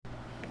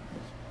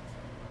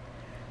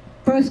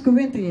1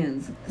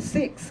 Corinthians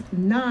 6,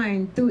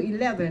 9 through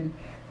 11,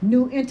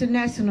 New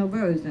International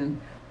Version.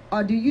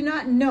 Or do you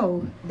not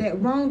know that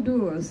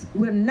wrongdoers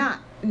will not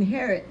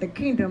inherit the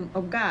kingdom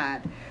of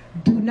God?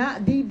 Do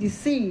not be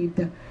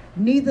deceived.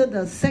 Neither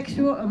the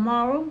sexual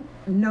immoral,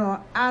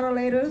 nor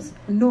idolaters,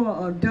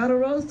 nor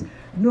adulterers,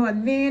 nor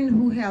men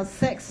who have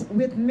sex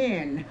with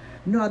men,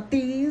 nor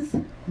thieves,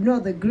 nor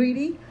the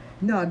greedy,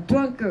 nor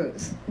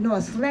drunkards,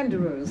 nor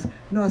slanderers,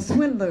 nor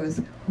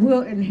swindlers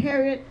will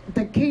inherit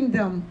the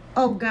kingdom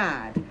of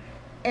God.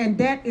 And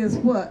that is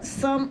what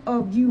some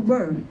of you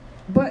were.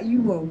 But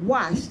you were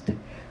washed,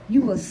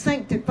 you were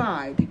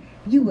sanctified,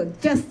 you were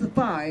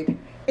justified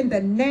in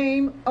the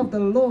name of the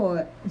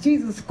Lord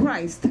Jesus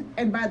Christ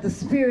and by the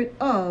Spirit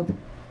of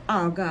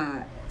our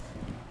God.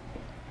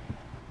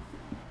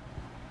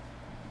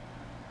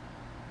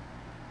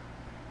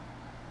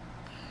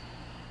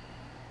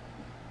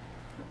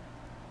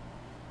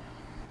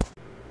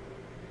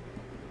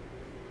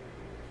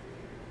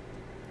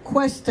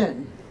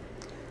 Question: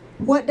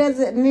 what does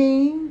it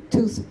mean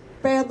to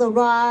spare the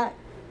rod,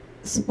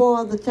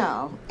 spoil the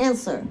child?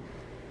 Answer: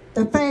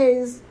 the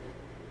phrase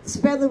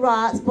spare the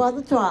rod, spoil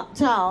the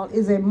child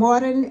is a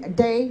modern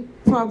day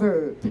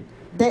proverb.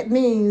 That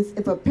means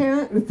if a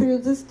parent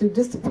refuses to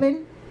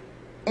discipline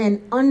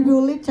an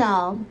unruly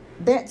child,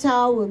 that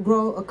child will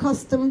grow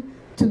accustomed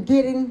to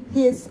getting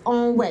his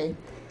own way.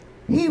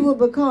 He will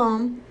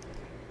become,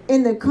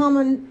 in the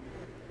common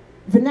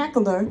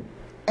vernacular,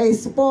 a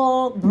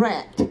spoiled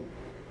brat.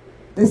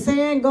 The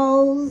saying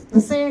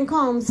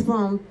comes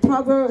from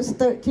Proverbs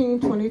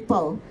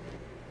 13:24.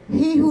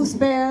 He who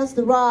spares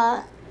the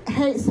rod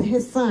hates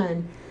his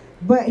son,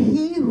 but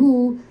he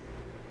who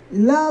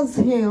loves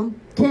him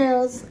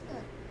cares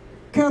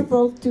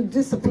careful to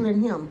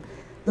discipline him.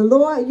 The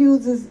Lord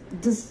uses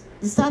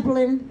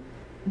discipline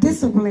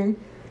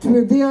to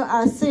reveal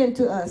our sin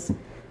to us.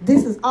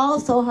 This is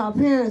also how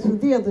parents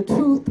reveal the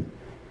truth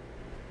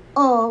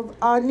of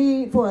our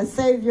need for a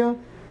Savior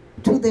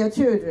to their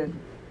children.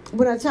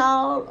 When a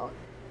child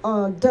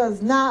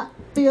does not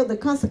feel the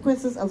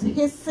consequences of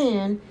his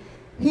sin,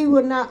 he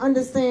will not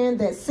understand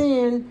that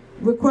sin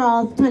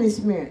requires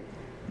punishment.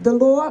 The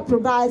Lord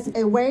provides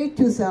a way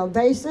to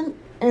salvation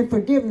and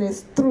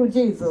forgiveness through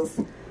Jesus,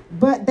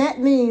 but that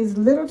means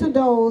little to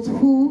those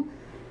who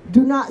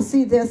do not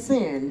see their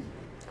sin.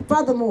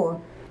 Furthermore,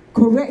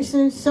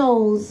 correction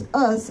shows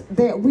us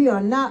that we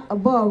are not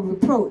above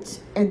reproach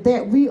and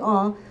that we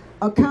are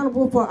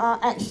accountable for our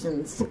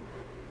actions.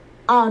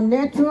 Our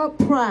natural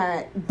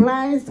pride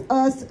blinds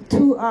us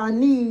to our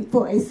need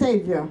for a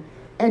Savior,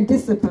 and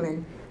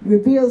discipline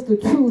reveals the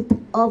truth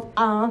of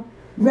our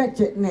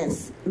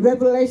wretchedness.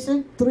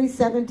 Revelation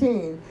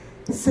 3:17.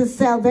 Since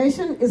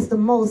salvation is the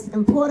most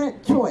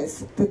important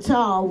choice the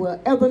child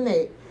will ever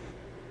make,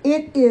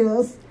 it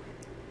is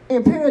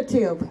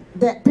imperative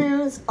that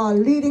parents are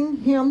leading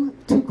him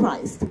to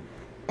Christ,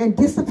 and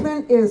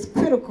discipline is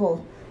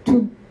critical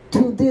to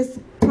this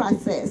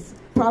process.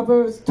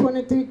 Proverbs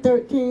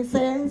 23:13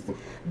 says,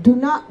 do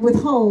not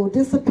withhold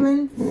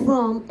discipline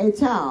from a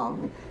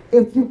child.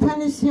 If you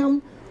punish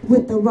him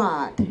with the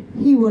rod,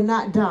 he will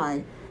not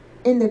die.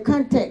 In the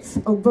context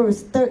of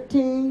verse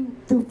 13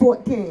 through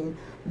 14,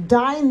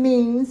 die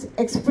means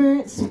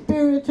experience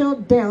spiritual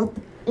death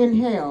in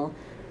hell.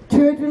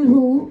 Children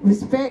who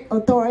respect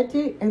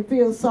authority and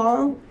feel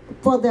sorrow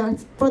for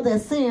their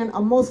sin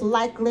are most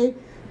likely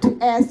to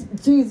ask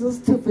Jesus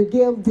to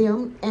forgive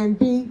them and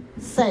be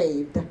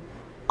saved.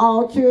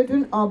 All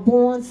children are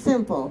born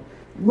sinful.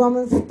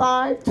 Romans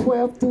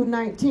 5:12 through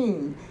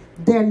 19.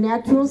 Their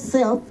natural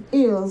self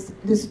is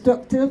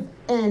destructive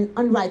and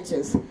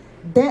unrighteous.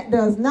 That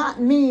does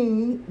not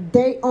mean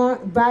they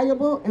aren't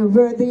valuable and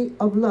worthy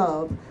of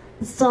love.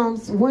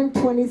 Psalms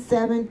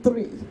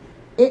 127:3.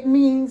 It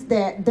means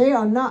that they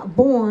are not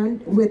born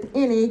with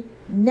any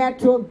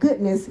natural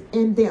goodness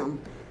in them.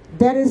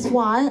 That is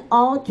why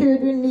all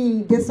children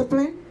need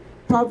discipline.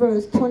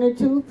 Proverbs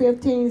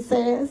 22:15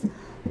 says,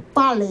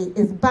 folly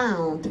is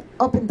bound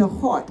up in the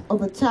heart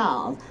of a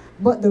child,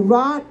 but the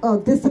rod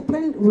of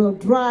discipline will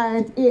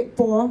drive it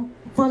from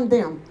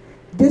them.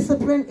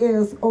 Discipline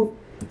is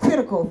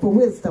critical for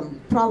wisdom.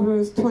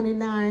 Proverbs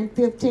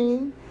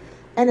 29:15.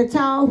 And a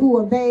child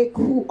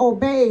who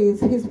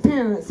obeys his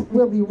parents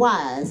will be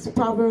wise.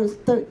 Proverbs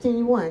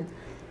 13:1.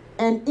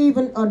 And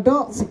even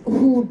adults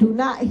who do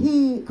not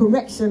heed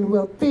correction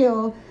will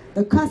feel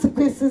the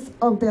consequences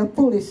of their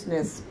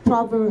foolishness.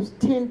 Proverbs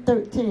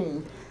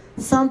 10:13.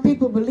 Some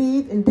people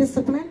believe in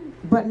discipline,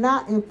 but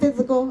not in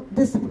physical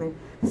discipline,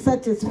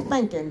 such as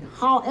spanking.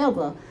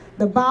 However,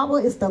 the Bible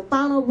is the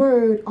final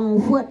word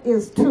on what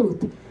is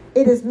truth.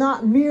 It is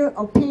not mere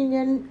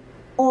opinion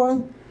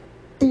or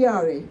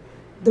theory.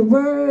 The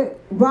word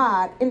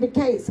rod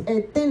indicates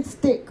a thin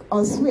stick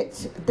or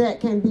switch that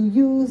can be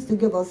used to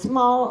give a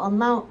small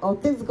amount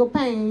of physical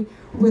pain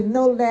with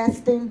no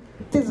lasting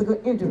physical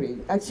injury.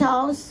 A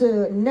child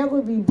should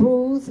never be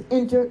bruised,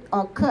 injured,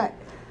 or cut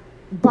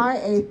by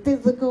a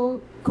physical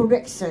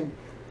correction.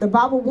 The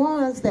Bible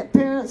warns that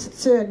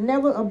parents should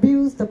never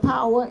abuse the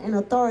power and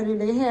authority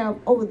they have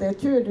over their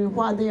children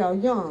while they are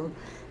young,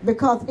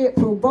 because it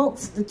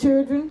provokes the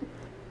children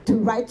to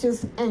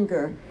righteous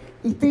anger.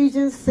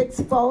 Ephesians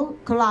 6:4,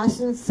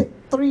 Colossians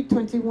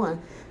 3:21.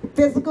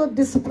 Physical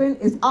discipline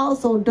is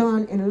also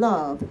done in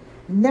love,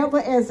 never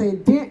as a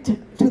vent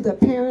to the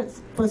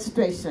parent's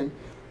frustration.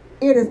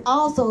 It is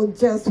also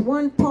just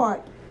one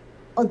part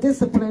of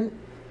discipline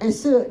and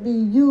should be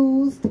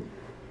used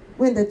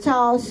when the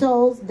child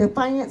shows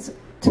defiance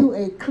to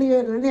a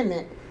clear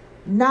limit,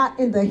 not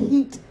in the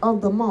heat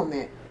of the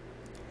moment.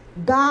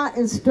 God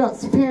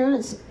instructs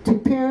parents to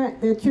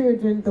parent their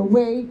children the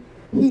way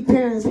he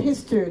parents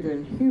his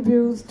children.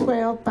 Hebrews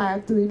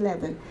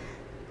 12:5-11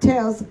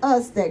 tells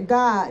us that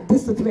God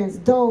disciplines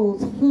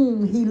those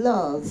whom he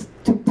loves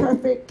to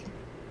perfect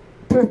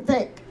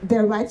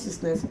their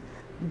righteousness.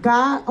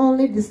 God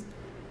only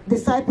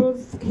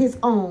disciples his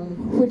own,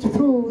 which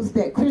proves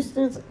that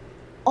Christians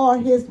are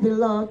his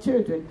beloved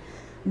children.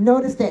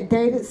 Notice that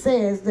David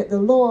says that the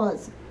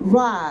Lord's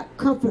rod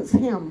comforts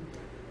him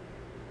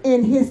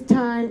in his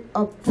time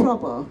of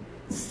trouble.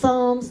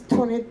 Psalms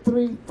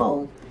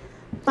 23:4.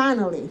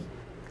 Finally,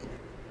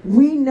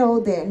 we know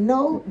that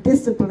no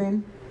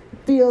discipline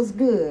feels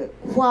good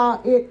while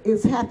it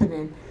is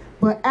happening,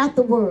 but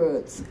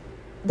afterwards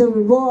the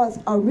rewards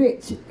are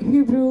rich.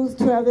 Hebrews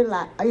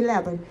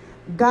 12:11.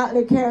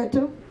 Godly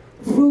character,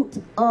 fruit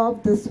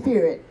of the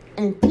Spirit,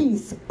 and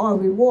peace are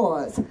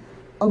rewards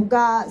of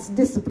God's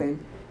discipline.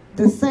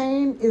 The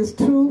same is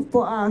true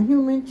for our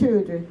human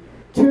children.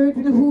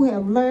 Children who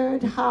have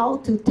learned how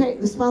to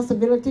take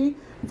responsibility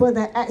for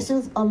their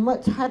actions are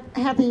much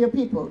happier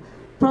people.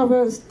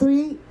 Proverbs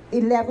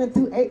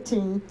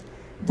 3:11-18.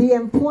 The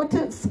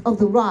importance of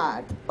the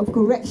rod of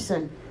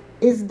correction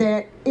is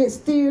that it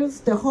steers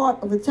the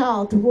heart of a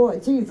child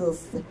toward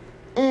Jesus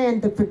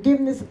and the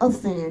forgiveness of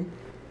sin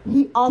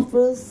he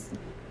offers.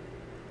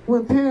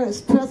 When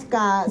parents trust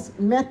God's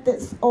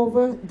methods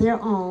over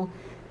their own,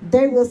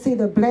 they will see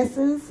the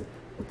blessings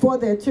for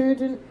their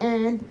children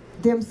and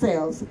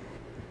themselves.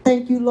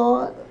 Thank you,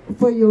 Lord,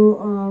 for your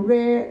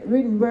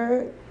written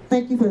word.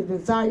 Thank you for the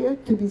desire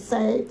to be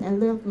saved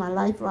and live my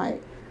life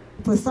right.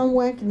 For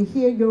someone can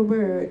hear your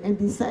word and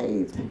be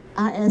saved.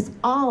 I ask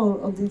all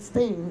of these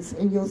things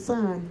in your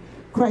Son,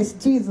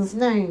 Christ Jesus'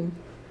 name.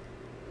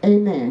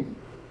 Amen.